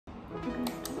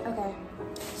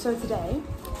So today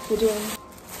we're doing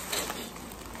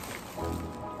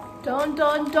Don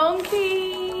Don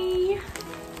Donki.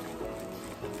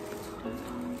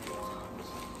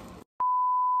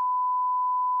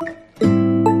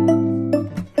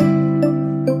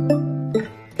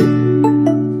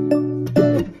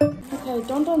 Okay,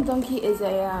 Don Don Donki is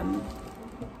a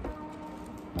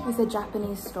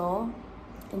Japanese store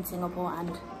in Singapore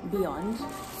and beyond.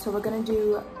 So we're gonna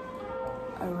do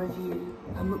a review,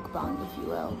 a mukbang, if you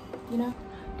will. You know?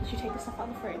 Did you take the stuff out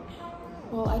of the fridge?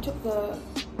 Well, I took the.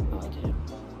 Oh, I didn't.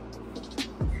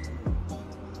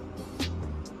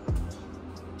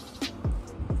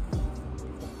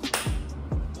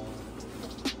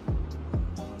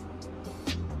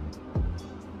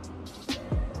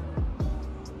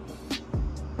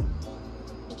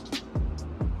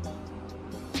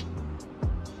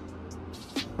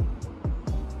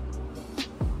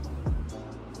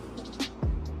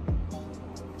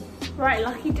 Right,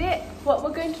 lucky dip. What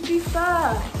we're going to do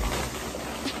first.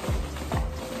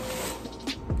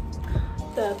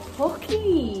 The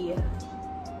Pocky.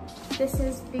 This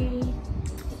is the,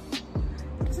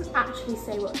 it doesn't actually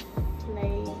say what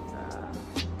flavour.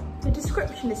 The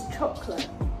description is chocolate,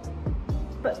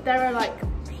 but there are like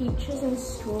peaches and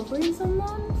strawberries on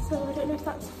one, so I don't know if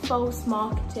that's false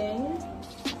marketing.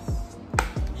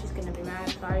 She's gonna be mad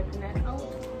if I open it.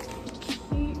 Oh,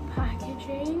 cute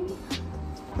packaging.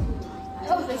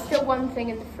 Oh, there's still one thing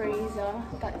in the freezer.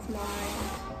 That's mine.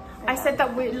 I said that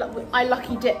I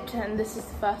lucky dipped, and this is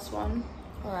the first one.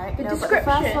 All right. The But description.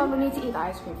 the first one, we need to eat the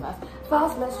ice cream first.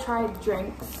 First, let's try the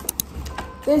drinks.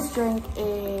 This drink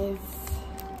is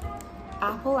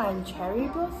apple and cherry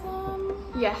blossom.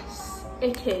 Yes,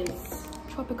 it is.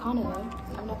 Tropicana though.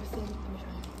 I've never seen. Let me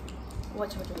try.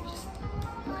 What's your drink?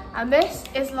 And this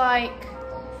is like,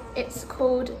 it's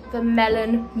called the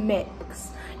melon mix.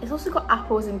 It's also got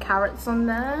apples and carrots on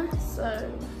there,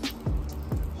 so.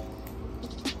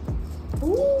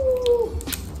 Ooh.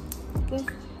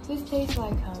 This tastes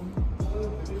like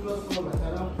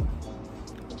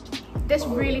This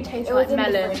really tastes it was like in the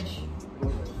melon. fridge.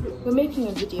 We're making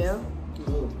a video.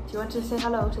 Do you want to say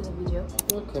hello to the video?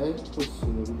 Okay, who's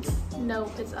in the video? No,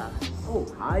 it's us. Oh,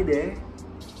 hi there.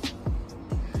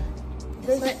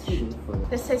 This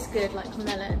tastes good, like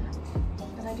melon.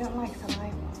 But I don't like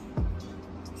saliva.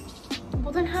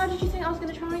 Well then how did you think I was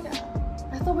gonna try that?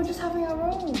 I thought we're just having our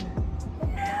own.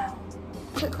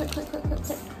 Quick.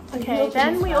 Okay,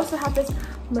 then we also have this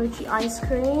mochi ice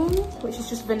cream, which is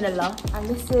just vanilla. And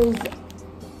this is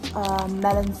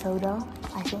melon soda,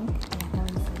 I think. Yeah,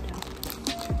 melon soda.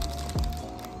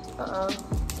 Uh-oh.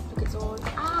 Look, it's all...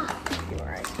 Ah! You're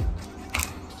right.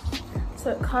 So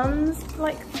it comes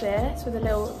like this with a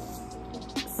little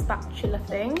spatula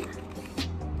thing.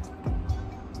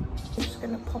 I'm just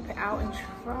gonna pop it out and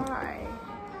try.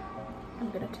 I'm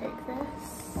gonna take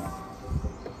this.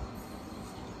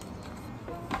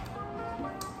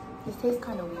 This tastes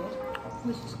kind of weird.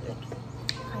 This is good.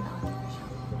 Kind of artificial.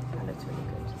 That looks really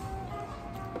good.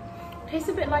 Tastes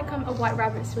a bit like a white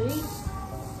rabbit sweet.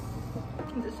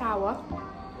 Is it sour?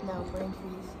 No, brain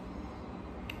freeze.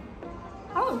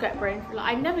 I don't get brain freeze.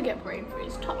 Like, I never get brain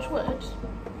freeze. Touch wood.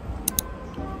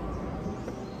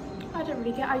 I don't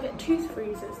really get. I get tooth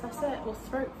freezes. That's it, or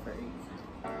throat freeze.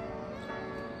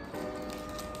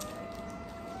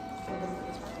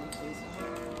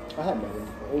 I had melon.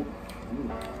 Oh.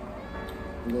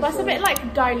 That's a bit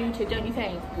like diluted, don't you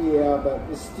think? Yeah, but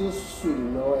it's still sweet, you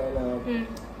know, and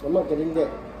I'm not getting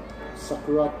that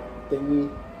sakura thingy,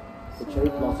 the cherry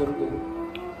blossom thing.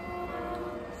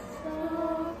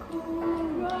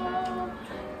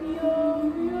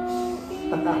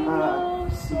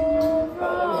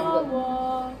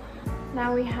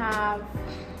 Now we have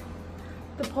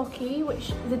the Pocky,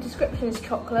 which the description is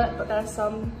chocolate, but there are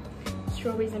some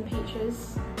strawberries and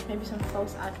peaches, maybe some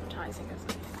false advertising as I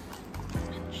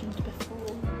mentioned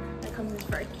before. It comes in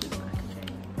very cute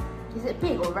packaging. Is it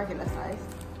big or regular size?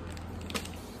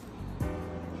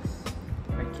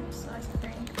 Regular size, I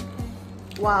think.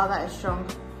 Okay. Wow, that is strong.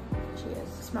 Cheers.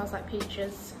 It smells like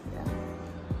peaches. Yeah.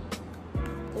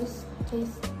 This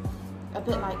tastes a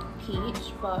bit like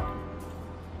peach, but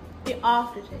The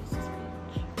aftertaste is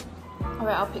peach.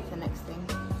 alright, I'll pick the next thing.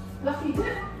 Lucky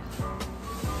dip.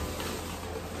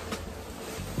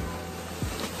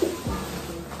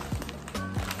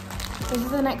 This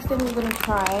is the next thing we're gonna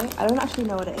try. I don't actually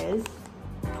know what it is.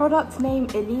 Product name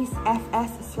Elise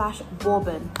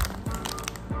FS/Bourbon.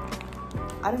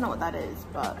 I don't know what that is,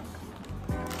 but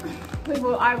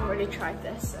Well, I've already tried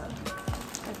this, so.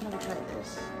 I've never tried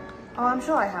this. Oh, I'm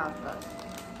sure I have, but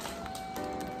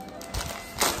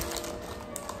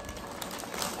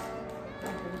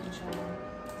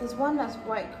There's one that's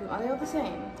white cream. Are they all the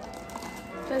same?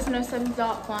 There's no some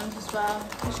dark ones as well.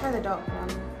 Let's try the dark one.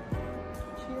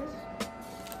 Cheers.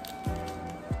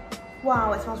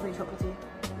 Wow, it smells really chocolatey.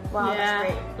 Wow, yeah,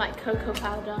 that's great. like cocoa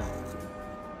powder.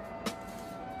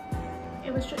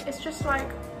 It's just like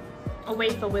a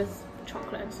wafer with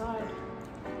chocolate inside.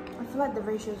 I feel like the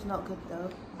ratio is not good though.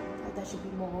 Like there should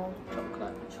be more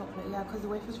Chocolate. yeah, because the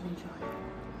wafer's really dry.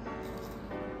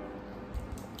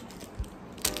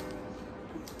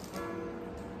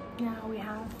 Now we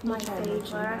have You my try mochi.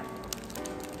 favorite,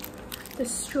 the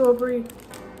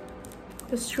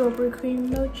strawberry cream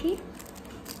mochi.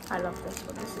 I love this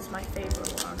one. This is my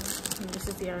favorite one. And this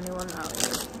is the only one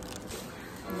out.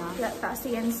 No. That's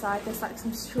the inside. There's like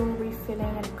some strawberry filling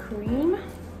and cream.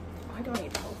 Oh, I don't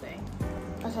eat the whole thing.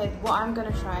 Okay, what I'm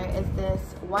gonna try is this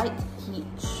white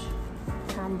peach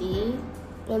candy.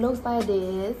 It looks like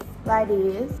this. I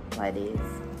think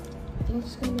it's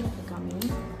just gonna be like a gummy.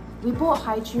 We bought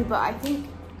Haichu, but I think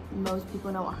most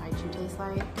people know what Haichu tastes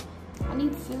like. I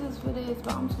need scissors for this,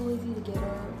 but I'm too lazy to get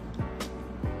her.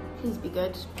 Please be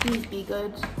good. Please be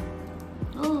good.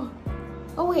 Oh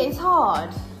wait, it's hard.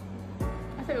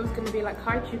 I thought it was going to be like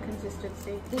Haichu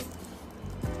consistency. This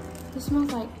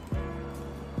smells like.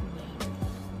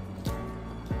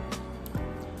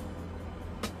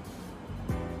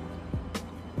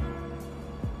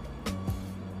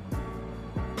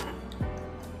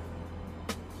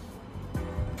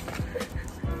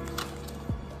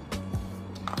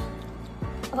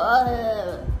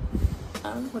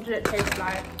 What did it taste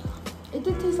like? It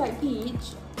did taste like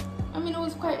peach. I mean, it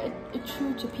was quite a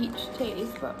true to peach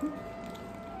taste, but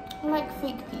I like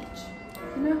fake peach,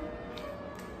 you know?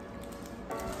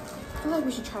 I feel like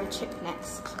we should try a chip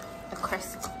next, a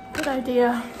crisp. Good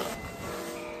idea.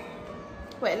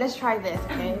 Wait, let's try this,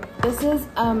 okay? This is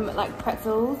like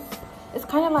pretzels. It's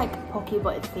kind of like Pocky,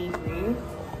 but it's savory.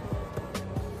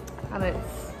 And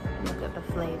it's, look at the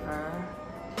flavor.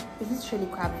 This is chili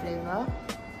crab flavor.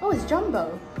 Oh, it's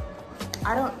jumbo.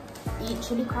 I don't eat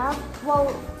chili crab.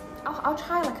 Well, I'll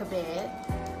try like a bit.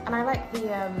 And I like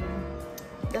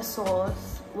the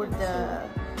sauce with the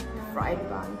fried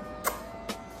bun.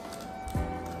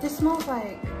 This smells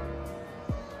like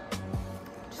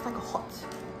just like a hot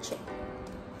chip.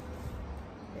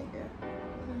 There you go.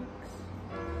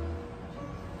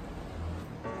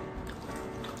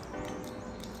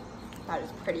 That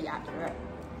is pretty accurate.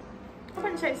 I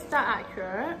wouldn't say it's that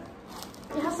accurate.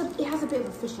 It has a bit of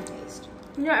a fishy taste.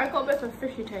 Yeah, I got a bit of a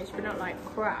fishy taste, but not like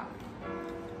crab.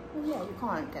 Oh yeah, you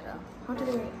can't get a. How do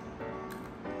they?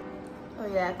 Oh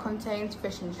yeah, it contains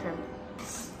fish and shrimp.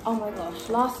 Oh my gosh,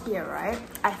 last year, right?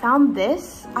 I found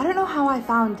this. I don't know how I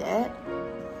found it,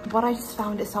 but I just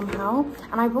found it somehow.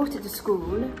 And I brought it to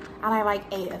school and I like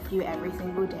ate a few every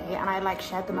single day and I like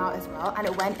shared them out as well. And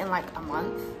it went in like a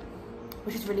month,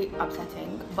 which is really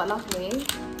upsetting. But luckily,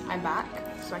 I'm back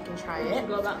so I can try it.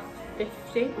 We got about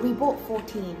 50. We bought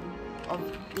 14 of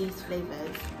these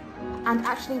flavors. And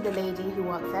actually the lady who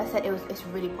worked there said it's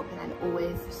really popular and it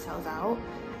always sells out.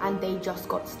 And they just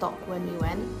got stock when we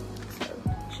went.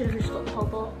 Should have just got the whole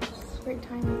box. Great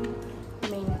timing. I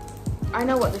mean, I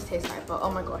know what this tastes like, but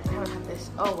oh my gosh, I haven't had this.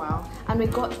 Oh wow. And we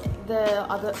got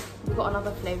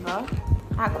another flavor,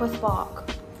 Aqua Spark.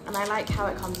 And I like how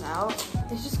it comes out.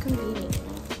 It's just convenient.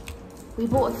 We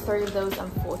bought 3 of those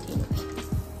and 14 of these.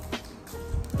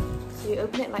 So you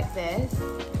open it like this.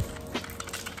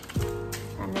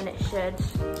 And then it should,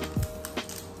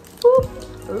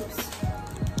 oops.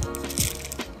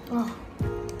 Oh.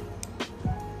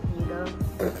 There you go.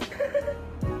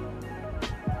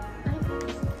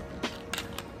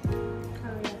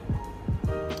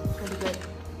 Really good.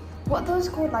 What are those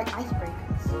called, like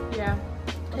icebreakers? Yeah.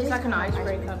 Tastes like an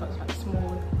icebreaker, but it's like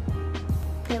small.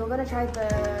 Okay, we're gonna try the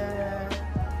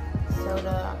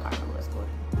soda. I can't remember what it's called.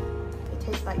 It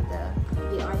tastes like the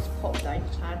ice pop that I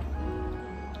just had.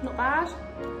 Not bad.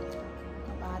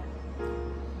 Not bad.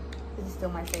 This is still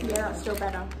my favorite. Yeah, that's still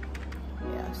better.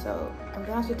 Yeah, so I'm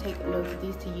gonna have to take loads of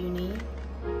these to uni.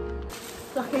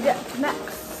 Lucky get to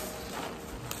next.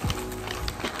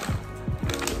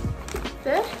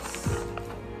 This.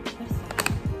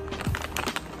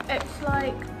 It's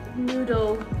like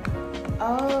noodle.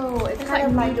 Oh, it's like kind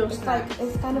of like noodle it's snacks. like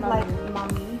it's kind of like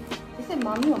mummy. Is it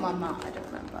mummy or mama? I don't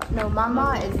remember. No,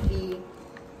 mama is the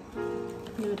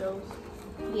Noodles.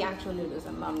 the actual noodles,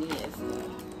 and mummy is the.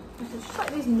 It's just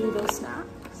like these noodle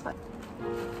snacks. Like,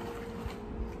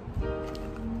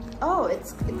 oh,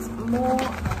 it's more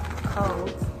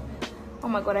cold. Oh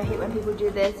my god, I hate when people do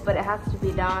this, but it has to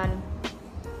be done.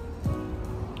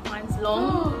 mine's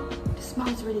long. It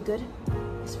smells really good.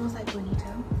 It smells like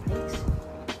bonito flakes,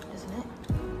 doesn't it?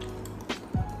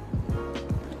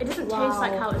 It doesn't taste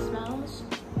like how it smells.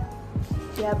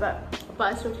 Yeah, but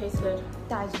it still tastes good.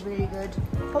 that is really good.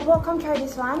 Papa, come try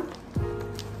this one.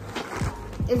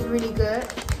 It's really good.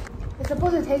 It's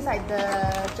supposed to taste like the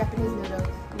Japanese noodles.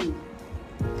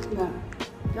 Yeah.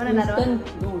 You want another one?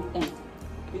 Instant, no thanks.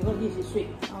 Because this is sweet.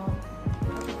 Oh.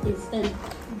 Instant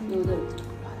noodle.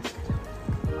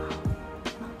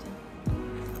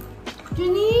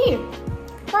 Junie,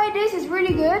 try this. It's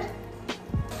really good.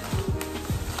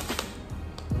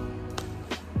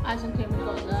 Ice and cream we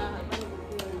got that.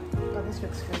 God, this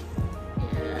looks good.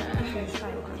 Yeah.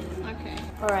 Okay.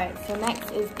 Alright, so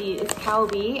next is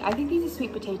Calbee. I think these are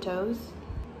sweet potatoes.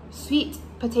 Sweet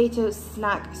potato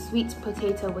snack, sweet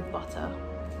potato with butter.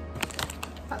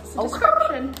 That's the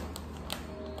description.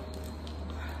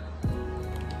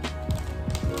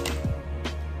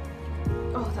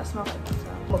 Oh, that smells like butter.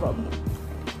 Oh my god.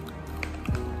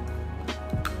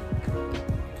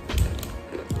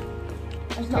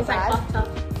 It's not Tastes like bad,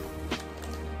 butter.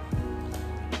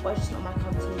 but it's just not my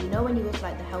cup of tea. You know when you go to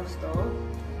like the health store,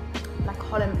 like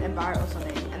Holland and Barrett or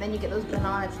something, and then you get those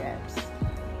banana chips.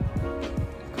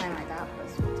 Kind of like that, but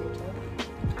sweet potato.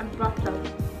 And butter.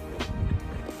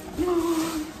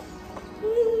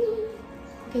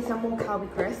 Okay, some more Calbee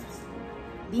crisps.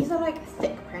 These are like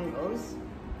thick Pringles,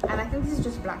 and I think this is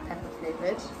just black pepper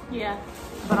flavored. Yeah.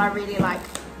 But I really like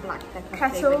black pepper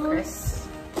flavored crisps.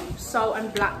 Salt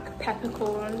and black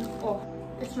peppercorn. Oh,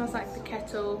 it smells like the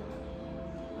kettle.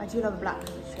 I do love black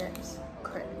pepper chips.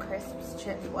 Crisps,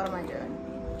 chips. What am I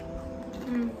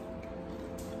doing?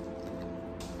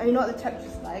 Oh, you know what the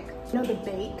texture's like? You know the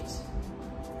baked?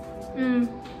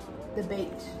 The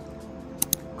baked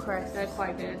crisps. They're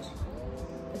quite good.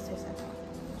 This tastes like that.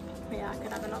 Yeah, I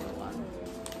could have another one.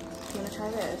 You wanna try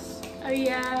this? Oh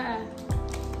yeah.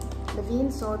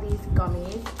 Levine saw these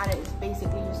gummies and it's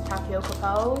basically just tapioca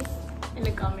pearls. In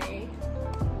a gummy.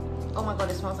 Oh my god,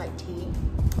 it smells like tea.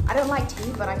 I don't like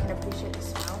tea, but I can appreciate the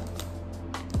smell.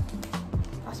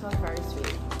 That smells very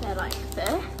sweet. They're like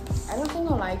this. I don't think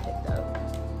I'll like it though.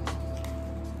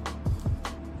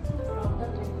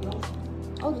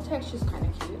 Oh, the texture's kind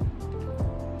of cute.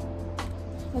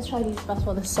 Let's try these first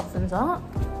while this softens up.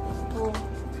 Oh,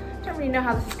 I don't really know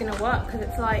how this is gonna work because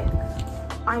it's like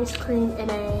ice cream in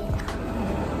a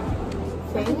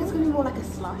I think it's gonna be more like a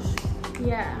slush.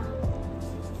 yeah.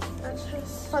 Let's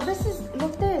just. But this is,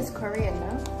 look, this is Korean,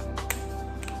 no?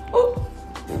 Oh.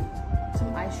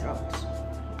 Some ice drops.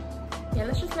 Yeah,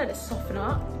 let's just let it soften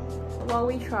up while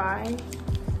we try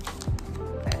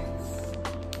this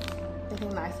The thing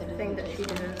that I said. thing that she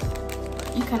didn't.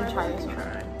 You can try this one.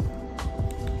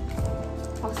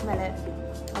 I'll smell it.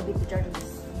 I'll be the judge of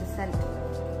the scent.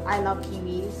 I love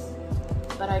kiwis,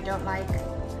 but I don't like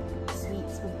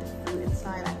sweets with the fruit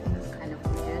inside. I think it's kind of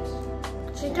weird.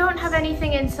 They don't have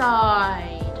anything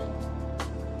inside.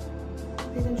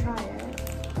 You can try it.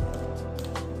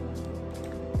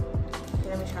 Okay,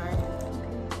 let me try it.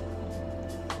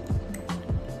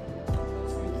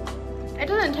 It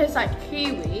doesn't taste like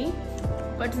kiwi,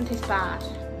 but it doesn't taste bad.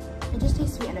 It just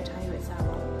tastes sweet and a tiny bit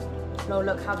sour. No,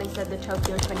 look how they said the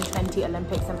Tokyo 2020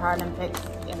 Olympics and Paralympics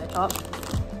in the top.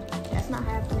 That's not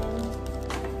happening.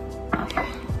 Okay.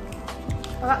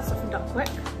 Well, that softened up quick.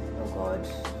 Oh god.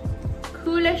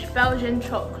 Coolish Belgian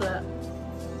chocolate.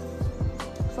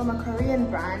 From a Korean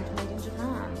brand made in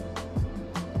Japan.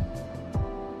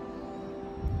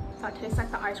 That tastes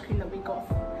like the ice cream that we got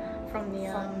from the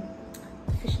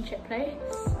fish and chip place.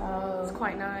 Oh. It's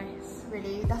quite nice.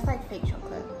 Really? That's like fake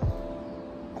chocolate.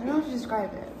 I don't know how to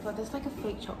describe it, but there's like a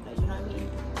fake chocolate, you know what I mean?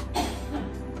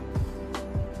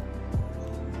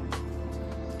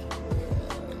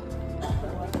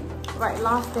 Right,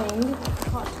 last thing.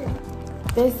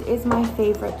 This is my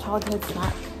favorite childhood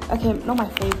snack. Okay, not my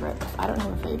favorite. I don't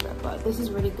have a favorite, but this is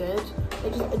really good.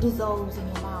 It dissolves in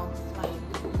your mouth.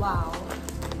 Like, wow.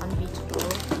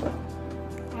 Unbeatable.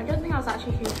 I don't think I was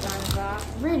actually a huge fan of that.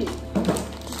 Really?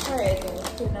 Just try it again.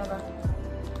 Let's do another.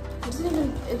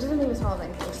 It doesn't even smell like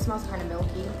anything. It just smells kind of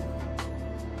milky.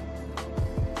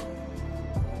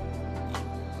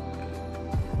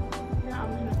 Yeah, I'm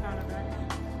not a fan of it.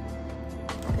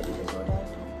 I could do this all day.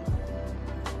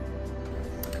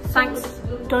 Thanks,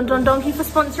 Don Don Donki, for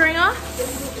sponsoring us.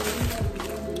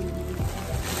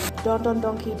 Don Don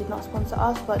Donki did not sponsor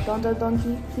us, but Don Don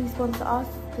Donki, please sponsor us.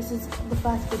 This is the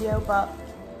first video, but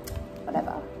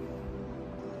whatever.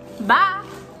 Bye.